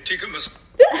chicken tikka masala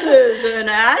This is an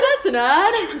ad. That's an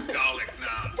ad. garlic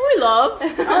naan. We love.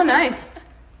 Oh, nice.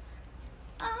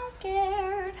 I'm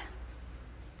scared.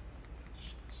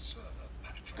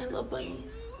 I love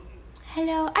bunnies.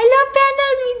 Hello. I love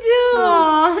pandas. Me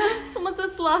too. Someone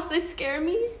says sloths, they scare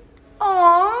me.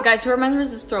 Aww. Guys, who remembers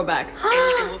this throwback?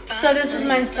 So this is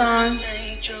my song.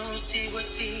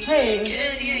 Hey.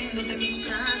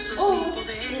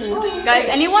 Guys,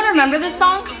 anyone remember this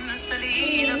song?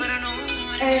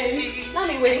 Not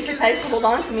me waiting for Tice to hold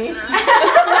on to me.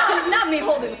 Not me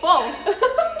holding the phone.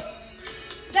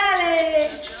 Dale.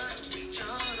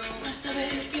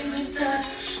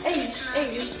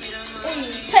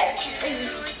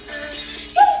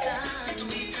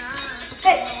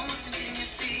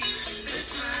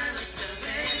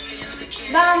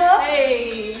 Vamos.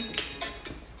 Hey.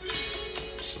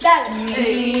 Dale.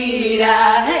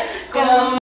 Mira, hey,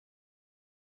 como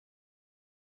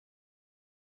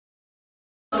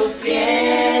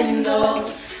sufriendo,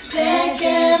 te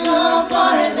quemo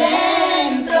por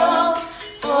dentro,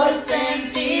 por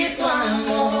sentir tu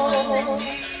amor.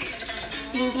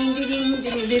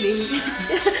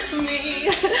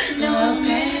 No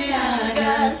me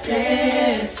hagas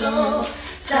eso,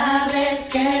 sabes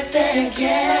que te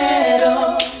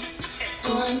quiero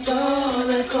con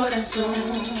todo el corazón.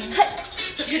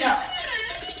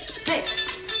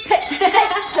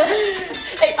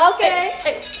 Hey, okay.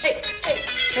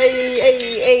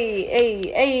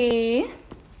 Hey.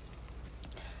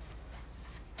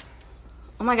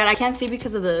 Oh my god, I can't see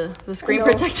because of the screen know.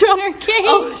 protector on our case.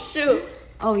 Oh, shoot.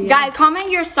 Oh yeah. Guys, comment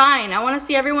your sign. I want to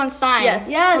see everyone's sign. Yes.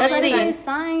 Let's let us see. know your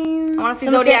signs. I want to see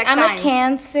Someone said, zodiac I'm signs. a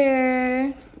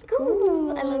Cancer.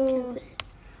 Ooh, I love Cancer.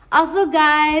 Also,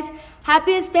 guys,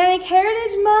 happy Hispanic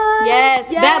Heritage Month. Yes.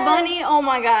 Bad Bunny. Oh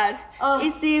my god. Oh. Y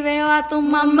si veo a tu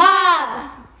mamá,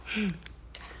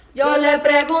 yo le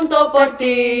pregunto por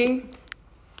ti.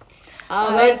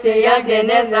 A ver si ella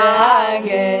tienes a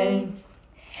alguien.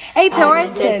 Hey,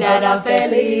 Taurus. Que te hará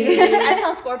feliz. I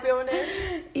saw Scorpio one day.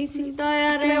 Y si estoy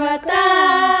arrebatada.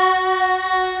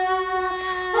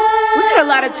 We got a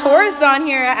lot of Taurus on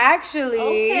here, actually.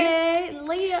 Okay,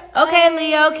 Leo. Okay,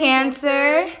 Leo,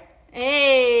 Cancer,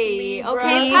 Hey.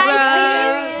 Okay, Libra,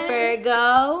 Pisces.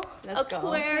 Virgo. Let's go.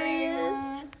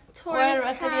 Aquarius. What are Taurus. the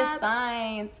rest of your Cap,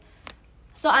 signs?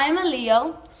 So I am a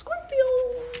Leo. Scorpio.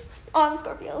 Oh, I'm a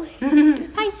Scorpio.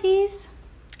 Pisces.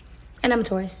 And I'm a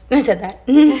Taurus. I said that.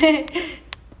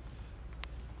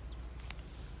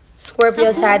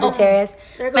 Scorpio, Sagittarius.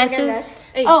 There goes again, Sis- guys.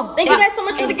 Hey. Oh, thank you guys so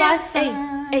much for the gifts.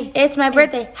 It's my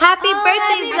birthday. Happy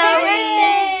birthday, Zoe!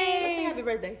 Let's sing happy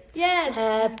birthday. Yes.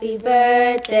 Happy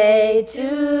birthday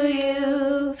to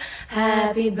you.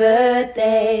 Happy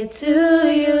birthday to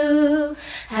you.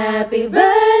 Happy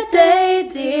birthday,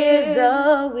 dear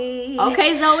Zoe.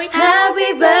 Okay, Zoe.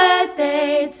 Happy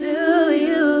birthday to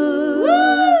you.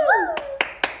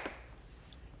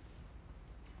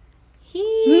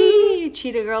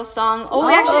 Cheetah Girl song. Oh,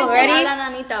 we actually sang ready? La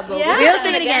Nanita, but Yeah. We'll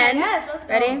sing it again. Yes, let's go.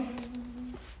 Ready?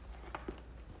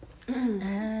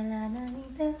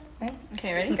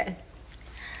 okay, ready? Okay.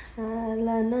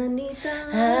 Ananita.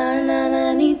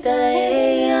 Ananita,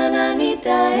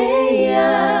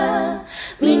 ella.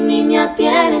 Mi niña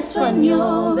tiene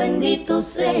sueño, bendito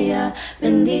sea,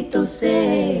 bendito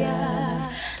sea.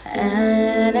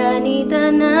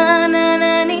 Ananita,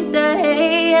 nananita,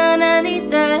 ella.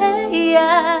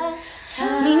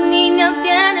 Mi niña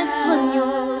tiene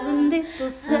sueño, bendito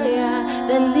sea,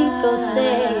 bendito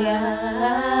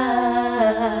sea.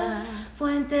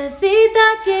 Fuentecita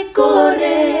que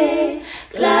corre,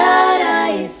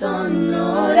 clara y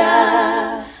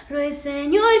sonora,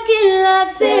 ruiseñor que en la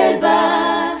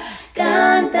selva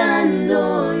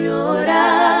cantando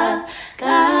llora,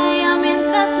 calla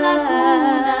mientras la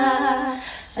cuna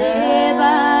se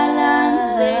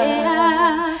balancea.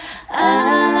 A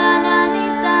la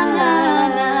nanita,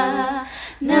 nana,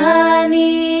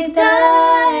 nanita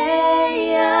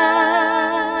ella.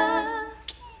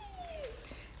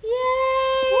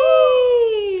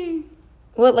 Yay!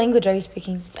 What language are you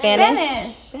speaking?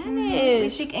 Spanish? We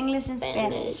speak English and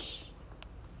Spanish.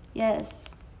 Yes.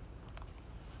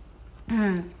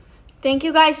 Thank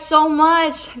you guys so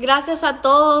much. Gracias a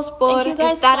todos por Thank you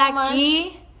guys estar so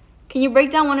aquí. Can you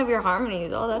break down one of your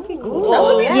harmonies? Oh, that'd be cool. That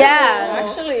would be Yeah.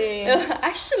 Actually.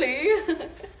 Actually.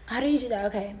 How do you do that?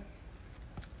 Okay.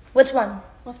 Which one?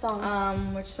 What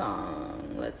song? Which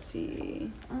song? Let's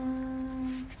see.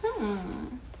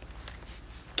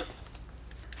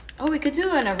 Oh, we could do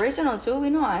an original too.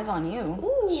 We know Eyes on You.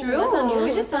 True.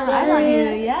 We should Eyes on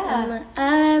you. Yeah. My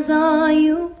eyes on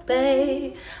you,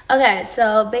 babe. Okay,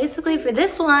 so basically for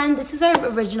this one, this is our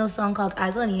original song called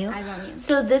Eyes on You. Eyes on You.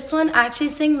 So this one I actually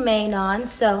sing main on.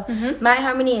 So my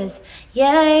harmony is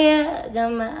yeah,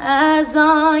 got my eyes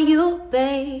on you,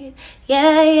 babe.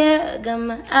 Yeah, got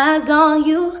my eyes on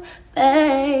you,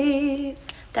 babe.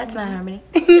 That's my harmony.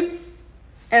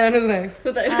 And who's next?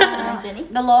 Jenny.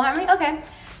 The low harmony. Okay.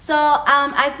 So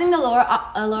I sing the lower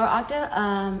octave,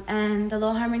 and the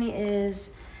low harmony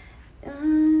is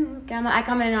gamma. I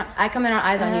come in on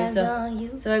Eyes on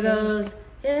You. So it goes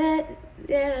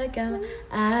yeah, got my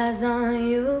eyes on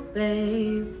you,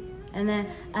 babe, and then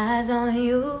eyes on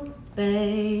you,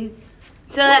 babe.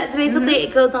 So that's basically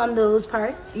it goes on those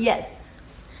parts. Yes.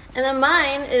 And then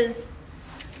mine is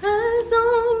eyes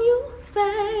on you,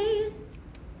 babe.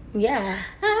 Yeah.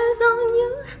 Eyes on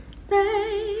you,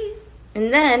 babe.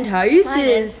 And then Thais Mine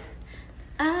is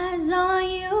Eyes on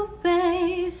you,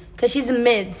 babe. because she's a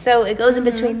mid, so it goes in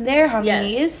between their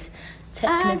harmonies. Eyes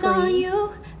Technically. on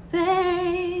you,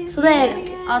 babe. So then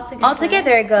all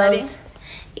together it goes.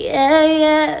 Yeah.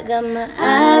 Yeah, got my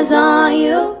eyes on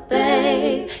you,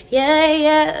 babe.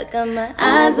 Yeah, got my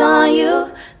eyes on you,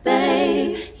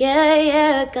 babe.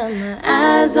 Yeah, got my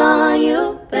eyes on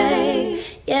you, babe.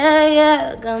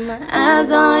 Yeah, got my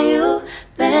eyes on you,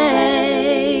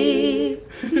 babe.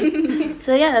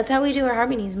 So yeah, that's how we do our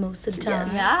harmonies most of the time.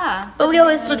 Yeah. But we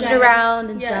always switch it around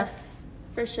and stuff. Yes,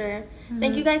 for sure.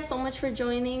 Thank you guys so much for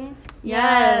joining.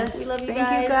 Yes. We love you Thank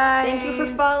guys. you guys. Thank you for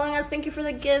following us. Thank you for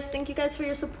the gifts. Thank you guys for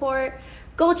your support.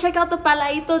 Go check out the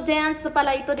Palaito Dance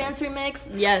remix.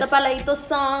 Yes. The Palaito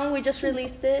song. We just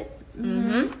released it.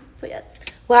 So yes.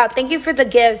 Wow, thank you for the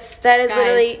gifts. That is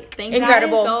literally thank you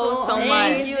incredible. so Thank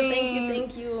much.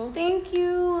 you. Thank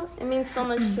you. It means so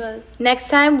much to us. Next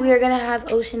time we are gonna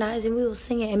have Ocean Eyes and we will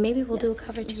sing it and maybe we'll do a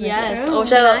cover to it. Yes. So,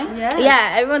 Ocean Eyes.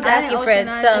 yeah, everyone's asking for it.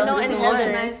 So No, Ocean and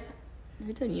Ocean Eyes.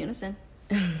 We do it in unison.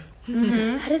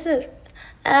 how does it?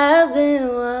 I've been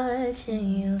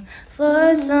watching you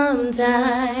for some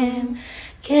time.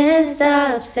 Can't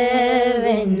stop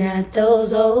staring at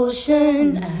those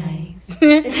ocean eyes.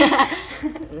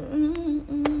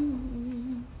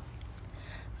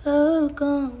 Oh,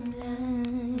 calm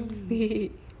down.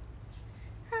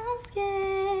 I'm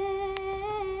scared.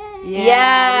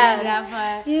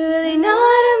 Yeah. You really know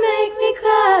how to make me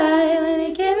cry when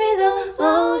you give me those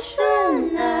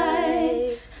ocean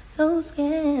eyes. So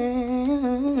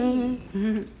scared.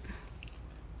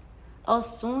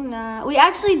 Osuna. We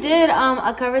actually did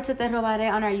a cover to Te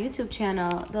Robaré on our YouTube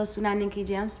channel, the Osuna Nikki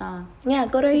Jam song. Yeah,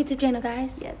 go to our YouTube channel,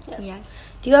 guys. Yes.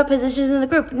 Do you have positions in the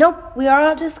group? Nope. We are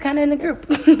all just kind of in the group.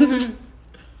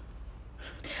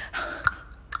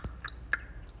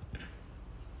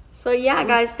 So yeah,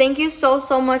 guys, thank you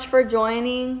so much for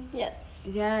joining. Yes.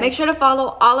 Make sure to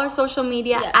follow all our social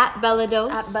media at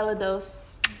Bellados. At Bellados.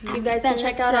 You guys can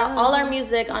check out all our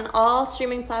music on all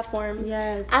streaming platforms.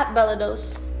 Yes. At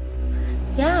Bellados.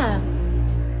 Yeah.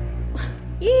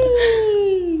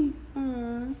 Yee.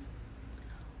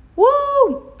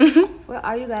 Woo! Where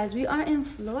are you guys? We are in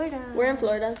Florida. We're in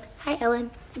Florida. Hi, Ellen.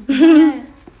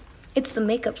 It's the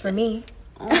makeup for me.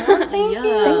 Thank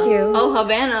you. Oh,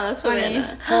 Havana, that's funny.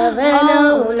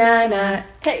 Havana, ooh, na, na.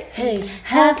 Hey. Hey,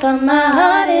 half of my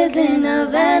heart is in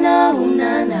Havana, ooh,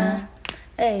 na, na.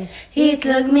 Hey, he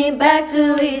took me back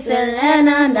to East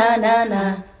Atlanta, na, na,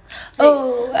 na.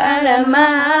 Oh, out of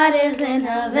my heart is in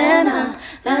Havana.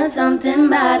 There's something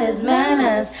about his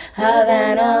manners.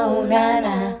 Havana, ooh, na,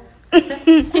 na.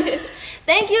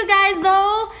 Thank you guys,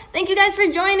 though. Thank you guys for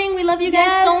joining. We love you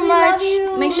guys so much.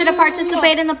 Make sure to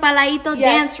participate in the Paladito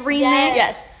Dance Remix.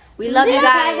 Yes. We love you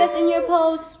Tag guys. us in your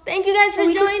post. Thank you guys for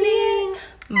joining.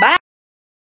 Bye.